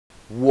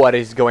What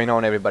is going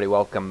on, everybody?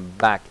 Welcome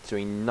back to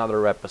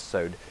another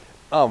episode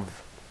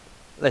of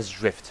Let's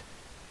Drift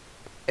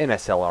in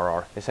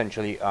SLRR.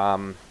 Essentially,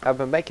 I've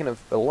been making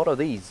a lot of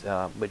these,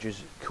 which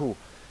is cool.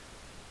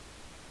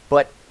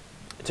 But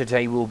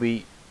today we'll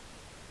be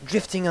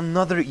drifting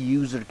another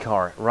user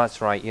car. That's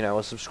right, you know,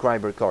 a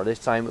subscriber car. This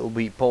time it will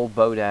be Paul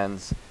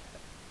Bodans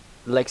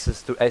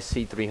Lexus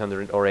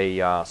SC300, or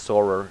a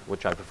Soarer,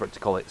 which I prefer to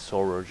call it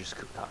Soarer, just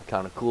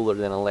kind of cooler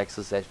than a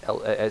Lexus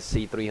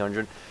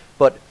SC300.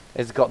 But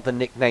it's got the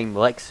nickname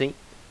Lexi.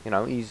 You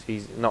know,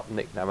 he's not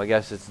nickname. I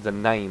guess it's the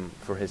name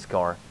for his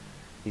car.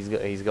 He's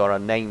got a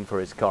name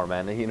for his car,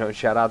 man. You know,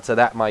 shout out to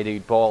that, my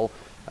dude Paul.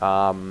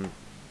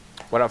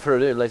 Without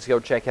further ado, let's go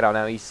check it out.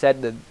 Now, he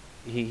said that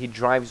he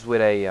drives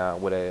with a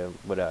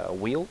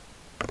wheel.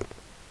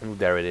 Ooh,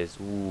 there it is.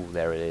 Ooh,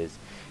 there it is.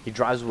 He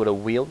drives with a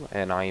wheel,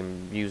 and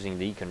I'm using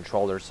the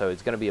controller, so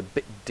it's gonna be a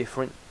bit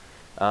different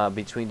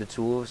between the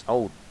two of us.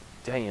 Oh,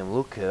 damn!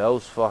 Look at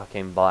those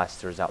fucking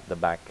blasters out the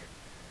back.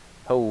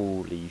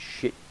 Holy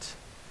shit!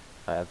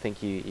 I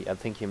think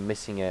you're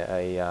missing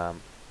a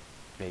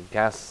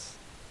gas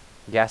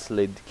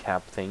lid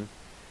cap thing.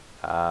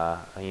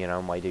 You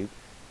know, my dude.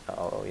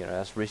 Oh, you know,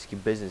 that's risky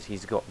business.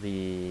 He's got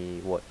the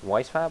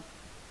Wisefab.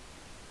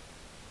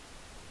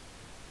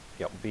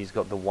 Yep, he's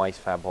got the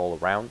Wisefab all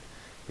around.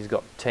 He's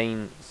got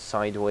 10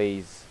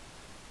 sideways.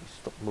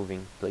 Stop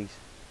moving, please.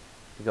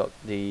 He's got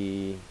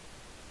the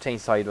 10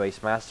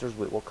 sideways masters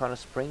with what kind of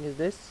spring is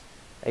this?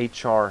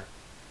 HR.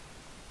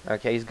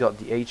 Okay, he's got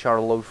the HR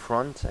low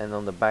front, and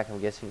on the back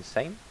I'm guessing the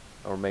same,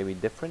 or maybe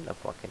different.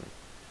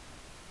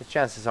 The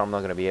chances are I'm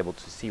not gonna be able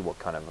to see what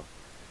kind of.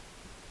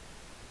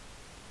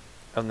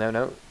 Oh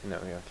no.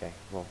 Okay,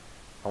 well,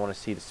 I want to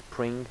see the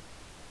spring.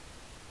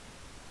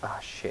 Ah,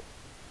 shit.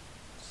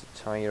 It's the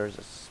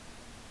tires.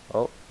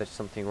 Oh, there's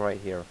something right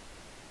here.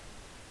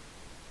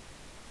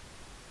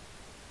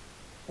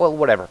 Well,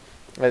 whatever.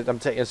 I'm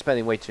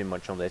spending way too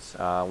much on this.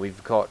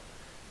 We've got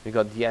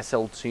the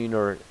SL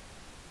tuner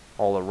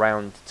all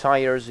around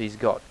tires. He's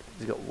got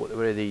what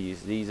are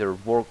these? These are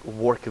work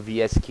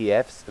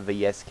VSKFs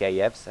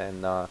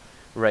and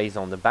rays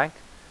on the back.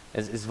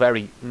 It's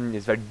very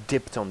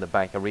dipped on the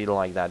back. I really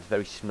like that. It's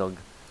very snug.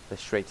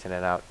 Let's straighten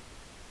it out.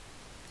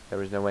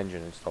 There is no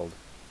engine installed.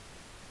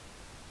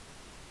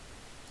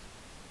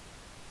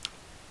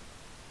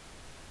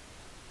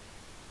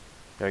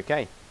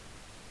 Okay.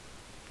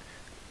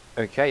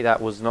 Okay,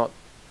 that was not.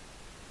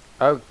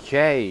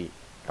 Okay.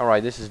 All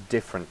right, this is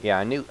different. Yeah,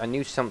 I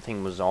knew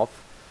something was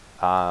off.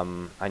 I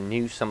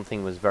knew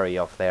something was very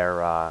off there.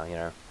 You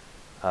know,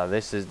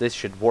 this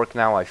should work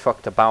now. I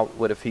fucked about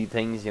with a few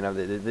things. You know,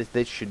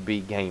 this should be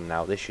game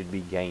now. This should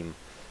be game.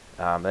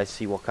 Let's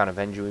see what kind of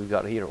engine we've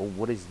got here. Oh,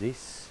 what is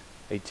this?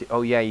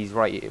 Oh yeah, he's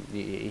right.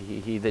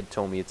 He did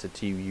tell me it's a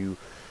 2U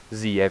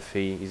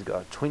ZFE. He's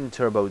got a twin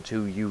turbo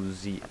 2U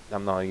Z.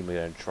 I'm not even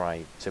gonna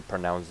try to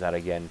pronounce that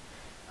again.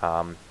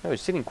 No,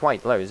 it's sitting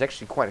quite low. It's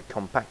actually quite a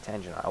compact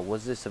engine.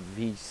 Was this a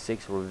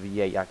V6 or a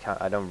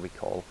V8? I don't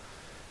recall.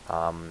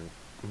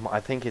 I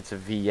think it's a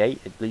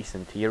V8, at least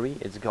in theory.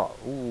 It's got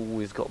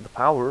the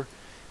power.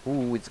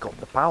 Ooh, it's got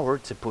the power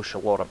to push a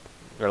lot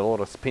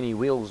of spinny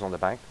wheels on the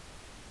back.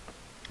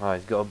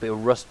 It's got a bit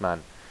of rust,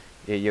 man.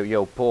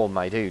 Yo, Paul,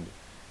 my dude.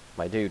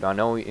 I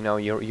know, you know,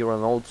 you're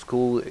an old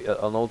school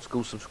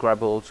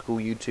subscriber, old school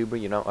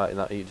YouTuber. You know,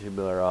 not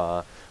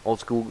YouTuber, old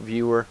school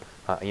viewer.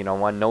 You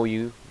know, I know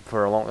you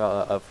for a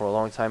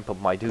long time, but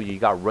my dude, you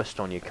got rust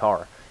on your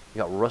car.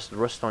 You got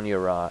rust on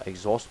your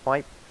exhaust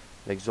pipe,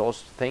 the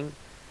exhaust thing,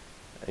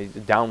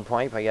 down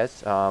pipe, I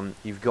guess.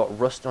 You've got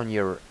rust on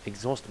your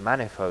exhaust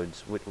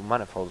manifolds,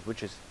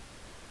 which is,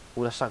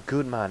 oh, that's not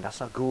good, man. That's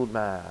not good,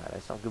 man.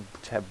 It's not good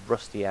to have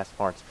rusty ass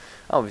parts.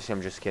 Obviously,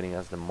 I'm just kidding.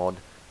 That's the mod.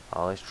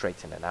 Let's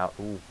straighten it out.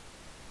 Ooh.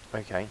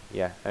 Okay.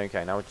 Yeah.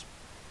 Okay. Now it's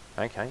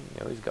okay.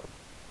 You know, he's got.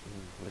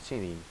 Let's see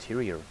the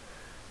interior.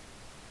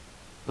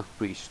 Looks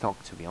pretty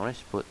stock, to be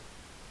honest, but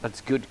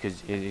that's good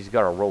because he's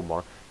got a roll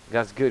bar.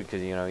 That's good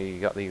because, you know, you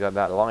got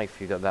that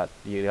life, you got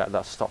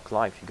that stock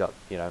life, you got,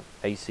 you know,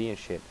 AC and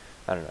shit.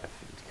 I don't know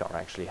if the car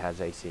actually has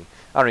AC.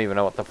 I don't even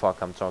know what the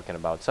fuck I'm talking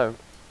about. So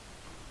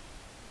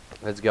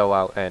let's go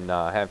out and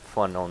have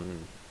fun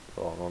on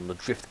the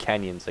drift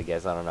canyons, I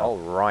guess. I don't know. All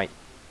right.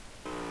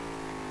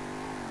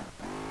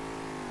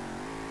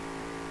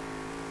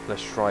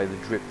 Let's try the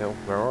drift though.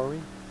 Where are we?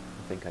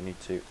 I think I need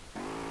to.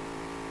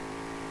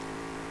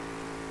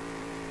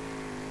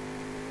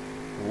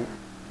 Ooh.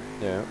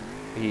 Yeah.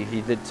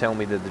 He did tell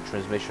me that the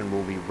transmission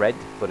will be red,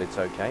 but it's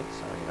okay.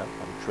 So, you know,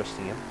 I'm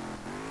trusting him.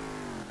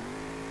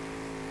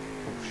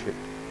 Oh shit.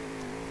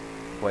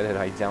 Why did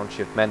I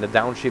downshift? Man, the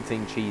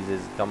downshifting cheese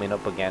is coming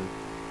up again.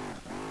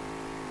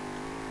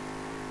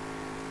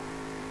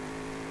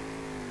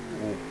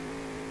 Ooh.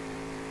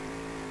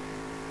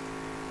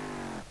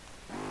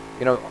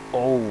 You know,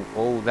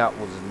 oh, that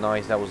was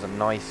nice. That was a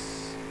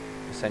nice,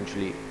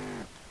 essentially.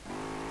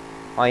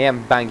 I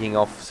am banging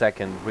off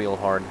second real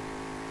hard.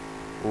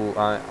 Ooh,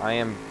 I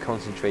am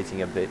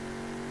concentrating a bit.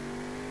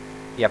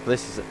 Yep,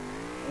 this is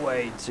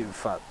way too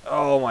fast.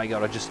 Oh my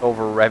god, I just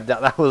over revved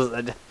that. That was...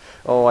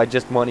 oh, I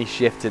just money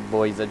shifted,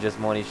 boys. I just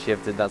money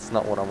shifted. That's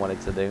not what I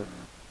wanted to do.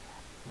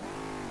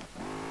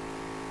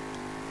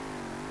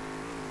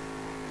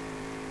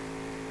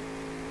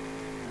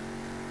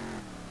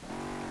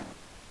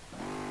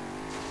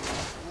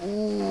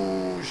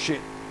 Ooh,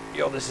 shit.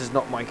 Yo, this is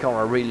not my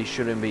car. I really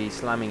shouldn't be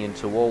slamming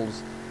into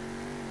walls.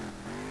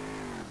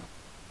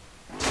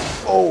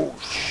 Oh,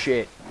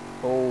 shit.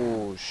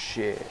 Oh,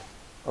 shit.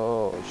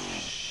 Oh,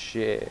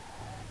 shit.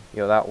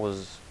 Yo, that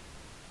was...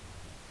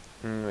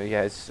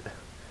 yeah, it's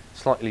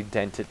slightly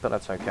dented, but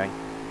that's okay.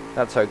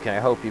 That's okay. I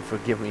hope you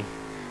forgive me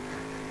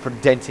for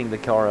denting the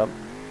car up.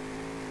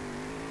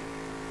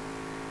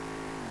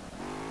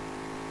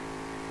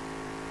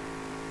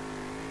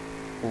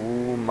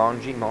 Ooh,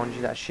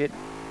 manji that shit.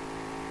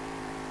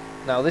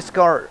 Now this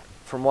car,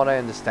 from what I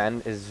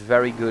understand, is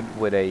very good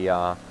with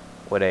a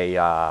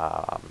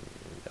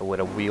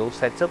wheel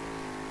setup,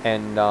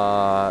 and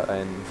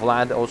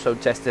Vlad also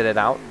tested it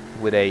out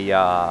with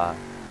a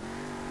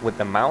with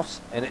the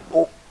mouse, and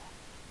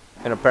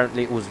and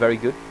apparently it was very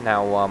good.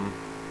 Now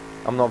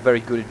I'm not very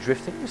good at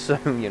drifting, so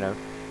you know.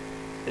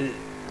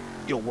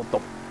 Yo, what the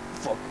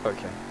fuck?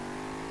 Okay.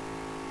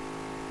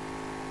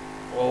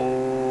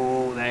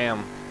 Oh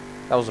damn.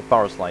 That was a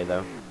power slide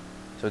though,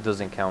 so it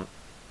doesn't count.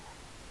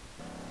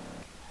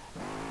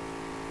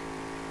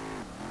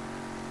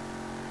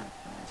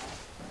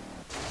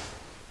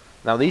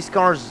 Now these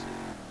cars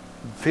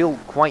feel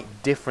quite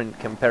different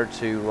compared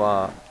to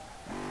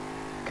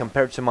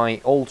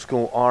my old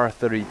school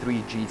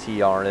R33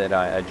 GTR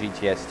that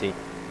GTST.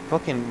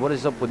 Fucking, what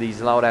is up with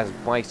these loud ass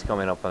bikes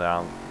coming up and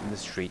down the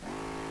street?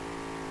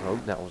 Oh,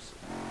 that was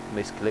a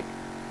misclick.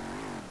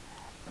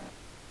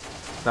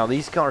 Now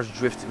these cars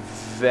drift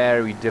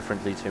very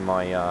differently to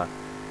my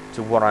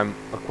to what I'm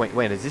acquainted.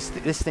 Wait, is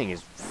this thing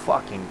is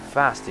fucking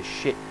fast as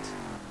shit.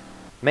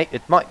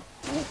 It might.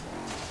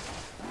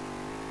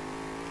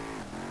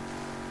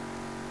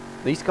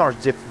 These cars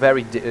drift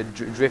very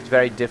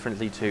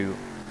differently to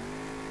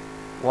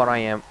what I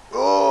am.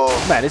 Oh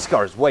man, this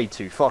car is way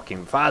too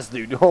fucking fast,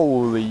 dude.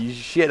 Holy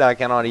shit, I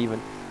cannot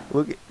even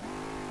look.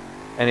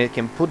 And it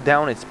can put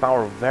down its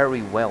power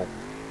very well.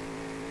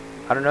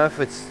 I don't know if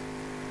it's.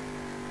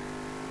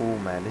 Oh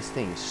man, this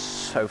thing is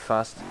so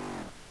fast.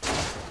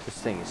 This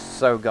thing is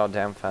so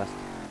goddamn fast.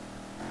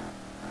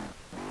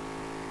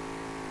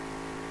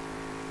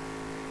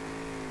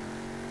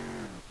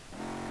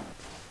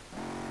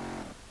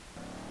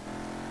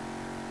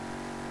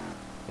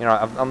 You know,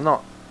 I'm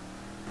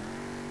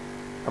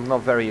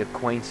not very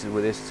acquainted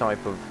with this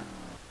type of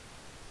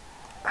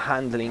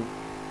handling.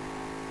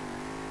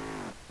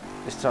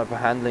 This type of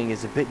handling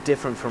is a bit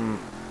different from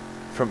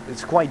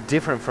it's quite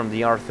different from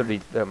the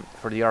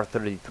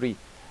R33.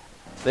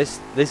 This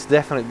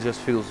definitely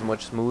just feels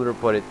much smoother,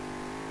 but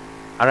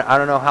I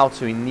don't know how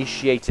to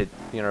initiate it,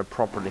 you know,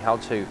 properly. How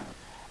to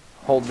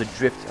hold the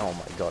drift. Oh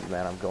my god,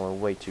 man, I'm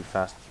going way too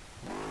fast.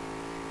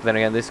 Then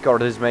again, this car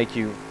does make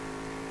you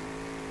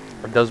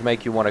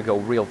want to go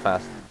real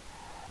fast.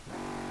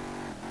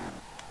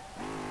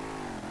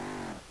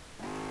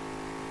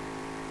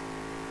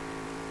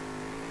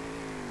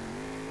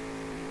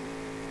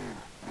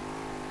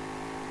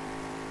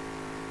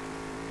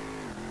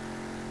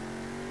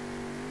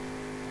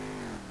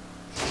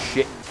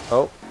 Shit.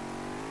 Oh.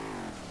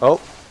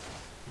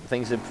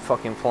 Things are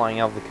fucking flying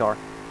out of the car.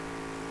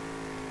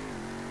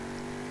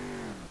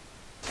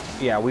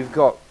 Yeah, we've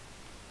got...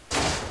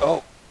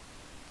 Oh.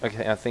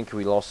 Okay, I think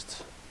we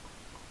lost...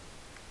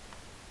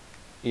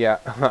 Yeah.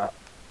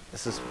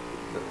 This is...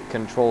 The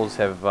controls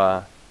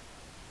have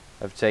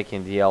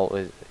taken the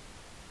L...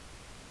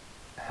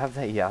 Have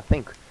they? Yeah, I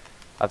think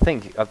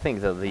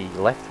that the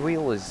left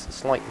wheel is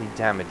slightly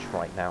damaged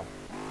right now.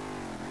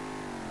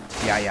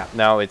 Yeah.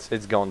 No,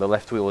 it's gone. The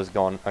left wheel is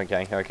gone.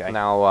 Okay.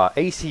 Now,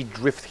 AC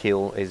Drift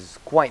Hill is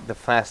quite the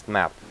fast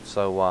map.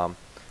 So,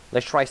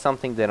 let's try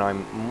something that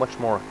I'm much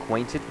more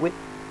acquainted with.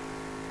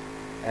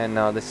 And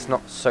this is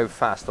not so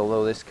fast,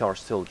 although this car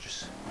still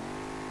just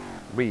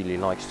really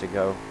likes to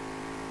go.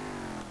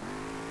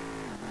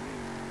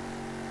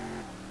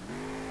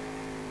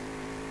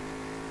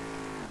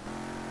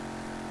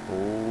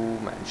 Oh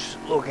man, just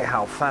look at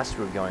how fast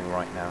we're going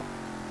right now.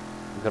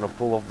 I'm gonna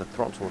pull off the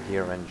throttle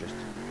here and just...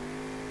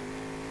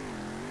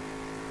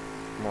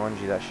 Mind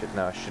you, that shit.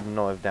 No, I should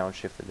not have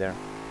downshifted there.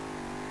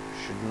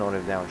 Should not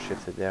have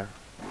downshifted there.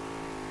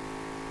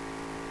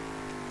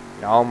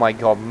 Oh my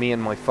god, me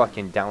and my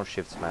fucking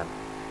downshifts, man.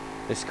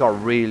 This car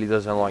really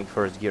doesn't like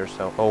first gear,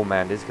 so... Oh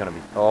man, this is gonna be...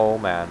 Oh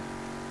man.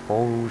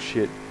 Oh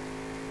shit.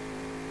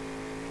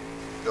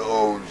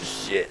 Oh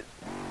shit.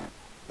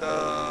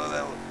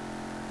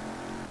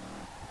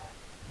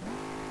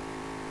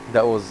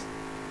 That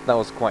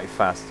was quite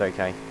fast,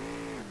 okay.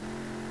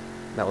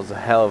 That was a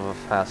hell of a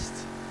fast...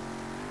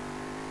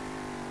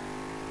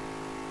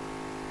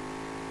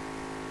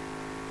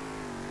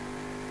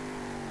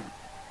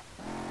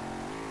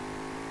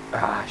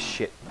 Ah,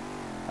 shit.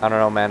 I don't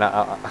know, man.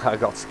 I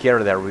got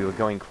scared there. We were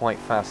going quite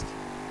fast.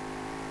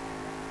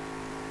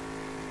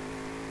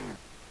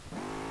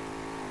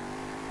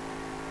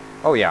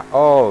 Oh yeah.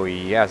 Oh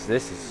yes.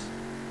 This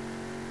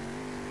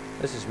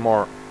is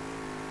more.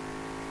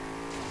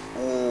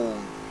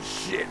 Oh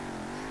shit.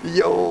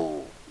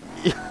 Yo.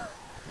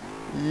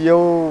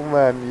 Yo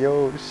man.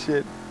 Yo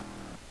shit.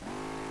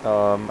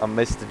 I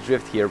missed the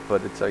drift here,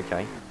 but it's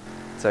okay.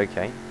 It's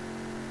okay.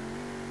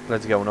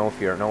 Let's go. No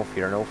fear. No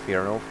fear. No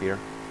fear. No fear.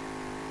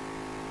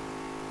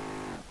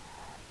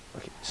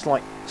 Okay.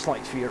 Slight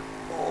fear.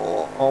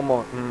 Oh,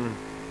 almost.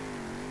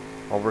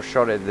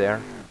 Overshot it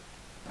there.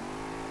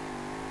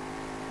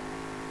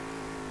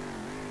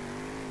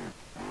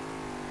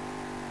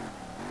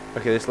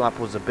 Okay, this lap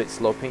was a bit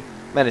slopey.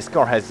 Man, this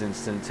car has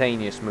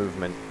instantaneous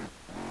movement.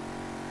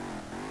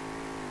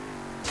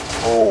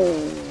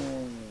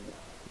 Oh,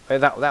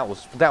 that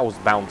was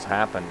bound to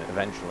happen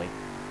eventually,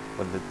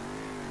 with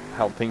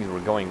how things were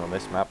going on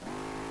this map.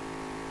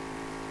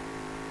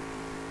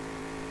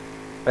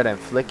 And then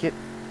flick it.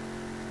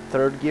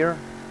 Third gear.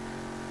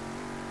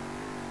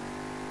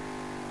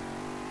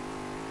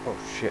 Oh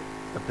shit!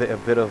 A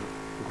bit of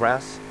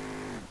grass.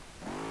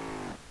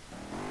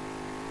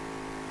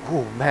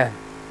 Oh man.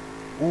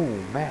 Oh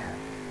man.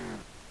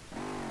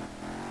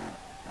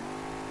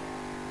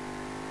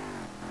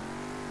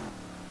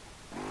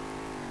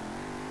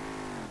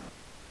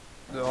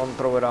 Don't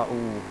throw it out.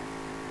 Ooh.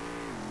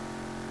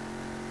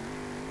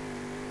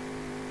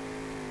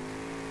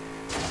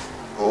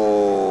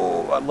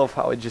 Oh, I love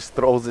how it just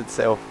throws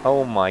itself.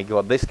 Oh my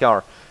god, this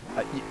car.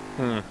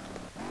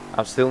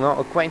 I'm still not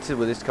acquainted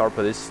with this car,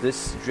 but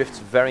this drifts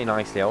very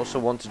nicely. I also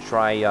want to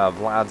try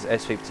Vlad's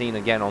S15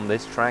 again on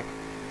this track,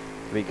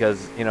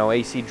 because you know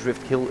AC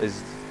drift kill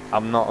is,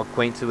 I'm not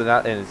acquainted with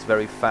that, and it's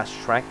very fast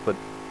track. But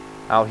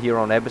out here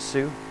on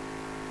ebisu,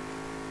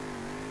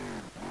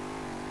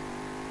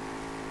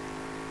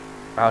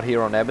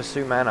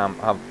 man, I'm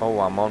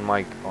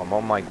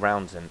on my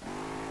grounds, and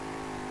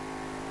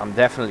I'm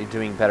definitely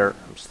doing better.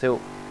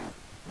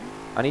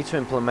 I need to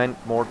implement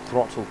more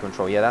throttle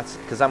control. Yeah, that's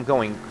because I'm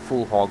going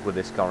full hog with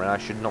this car, and I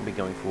should not be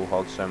going full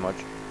hog so much.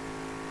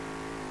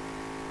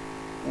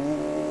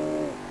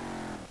 Ooh.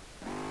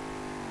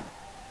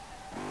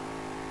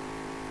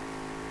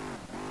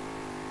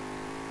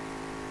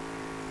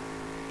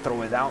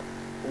 Throw it out.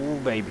 Ooh,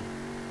 baby.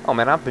 Oh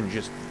man, I've been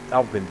just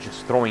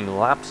throwing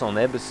laps on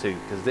ebisu,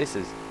 because this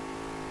is.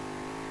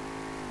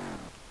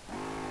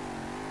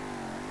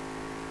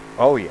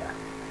 Oh yeah.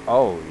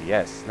 Oh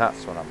yes,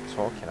 that's what I'm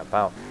talking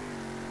about.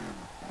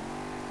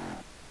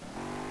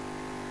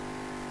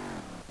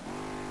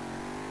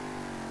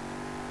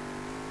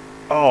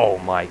 Oh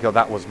my god,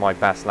 that was my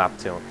best lap,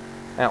 Till.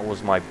 That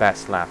was my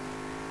best lap.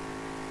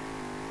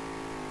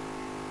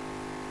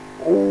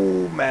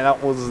 Oh man,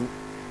 that was.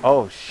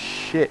 Oh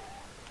shit.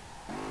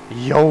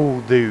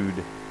 Yo,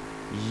 dude.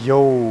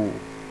 Yo.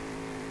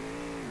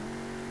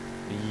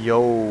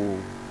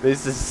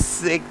 This is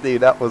sick,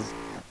 dude. That was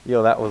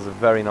a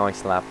very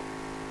nice lap.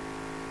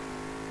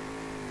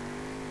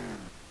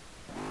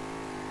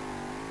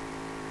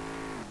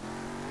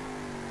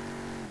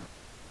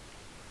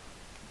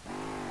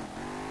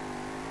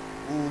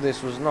 Ooh,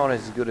 this was not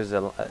as good as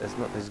not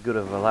as good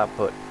of a lap,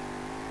 but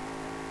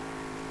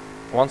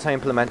once I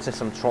implemented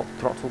some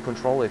throttle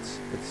control, it's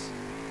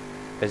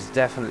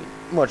definitely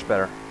much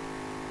better.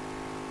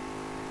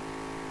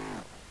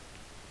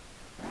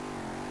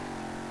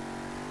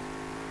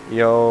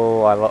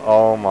 Yo,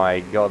 oh my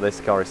god, this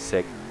car is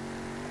sick.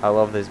 I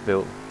love this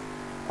build.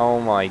 Oh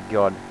my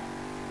god.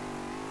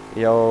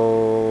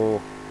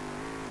 Yo.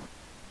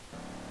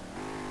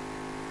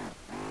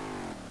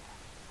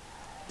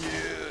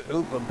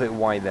 Oop, a bit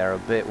wide there, a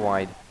bit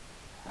wide.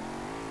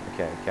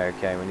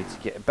 Okay, we need to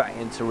get back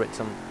into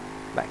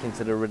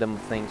the rhythm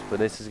of things, but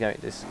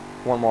this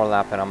one more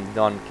lap and I'm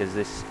done, because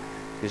this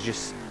is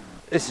just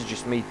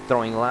me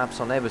throwing laps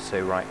on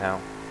ebisu right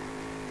now.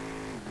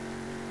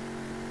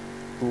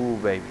 Ooh,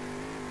 baby.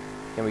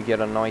 Can we get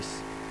a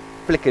nice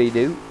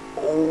flickety-doo?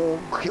 Oh,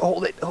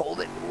 hold it.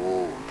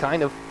 Ooh,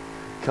 kind of.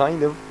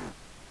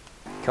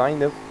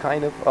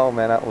 Oh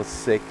man, that was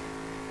sick.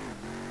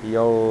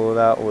 Yo,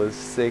 that was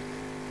sick.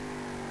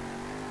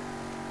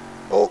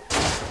 Oh.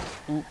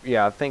 Ooh,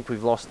 yeah, I think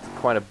we've lost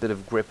quite a bit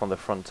of grip on the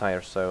front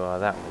tire, so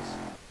that was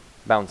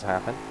bound to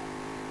happen.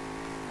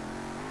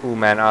 Ooh,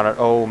 man,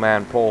 oh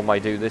man, Paul, my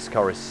dude, this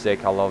car is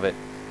sick. I love it.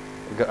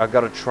 I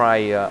gotta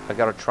try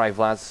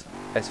Vlad's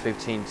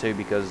S15 too,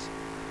 because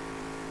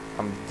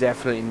I'm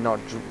definitely not.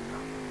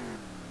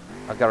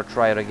 I gotta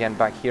try it again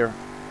back here,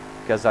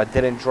 because I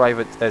didn't drive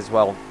it as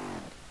well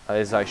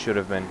as I should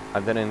have been. I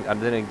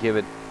didn't give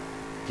it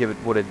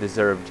what it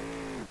deserved.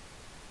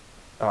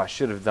 Oh, I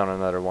should have done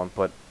another one,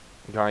 but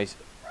guys,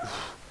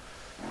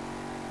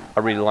 I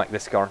really like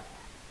this car.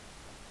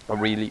 I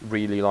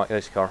really like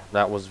this car.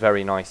 That was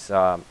very nice.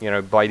 You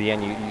know, by the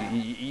end,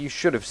 you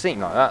should have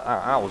seen.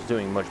 I was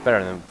doing much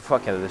better than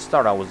fucking at the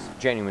start. I was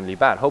genuinely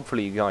bad.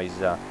 Hopefully, you guys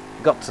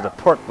got to the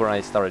part where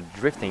I started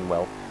drifting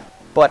well.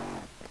 But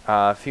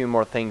a few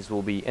more things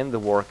will be in the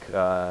work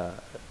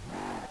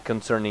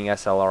concerning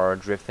SLRR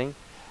drifting.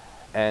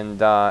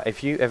 And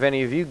if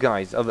any of you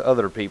guys,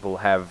 other people,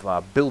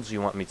 have builds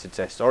you want me to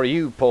test, or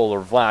you, Paul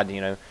or Vlad,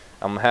 you know,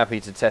 I'm happy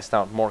to test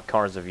out more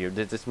cars of you.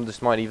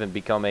 This might even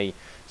become a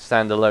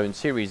standalone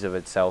series of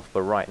itself,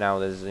 but right now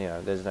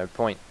there's no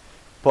point.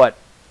 But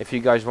if you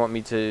guys want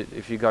me to,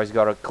 if you guys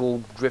got a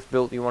cool drift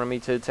build you want me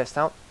to test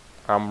out,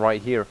 I'm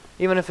right here.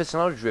 Even if it's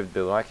not a drift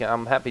build,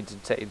 I'm happy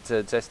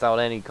to test out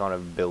any kind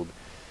of build.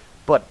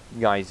 But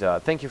guys,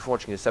 thank you for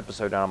watching this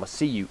episode, and I'm gonna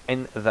see you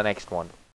in the next one.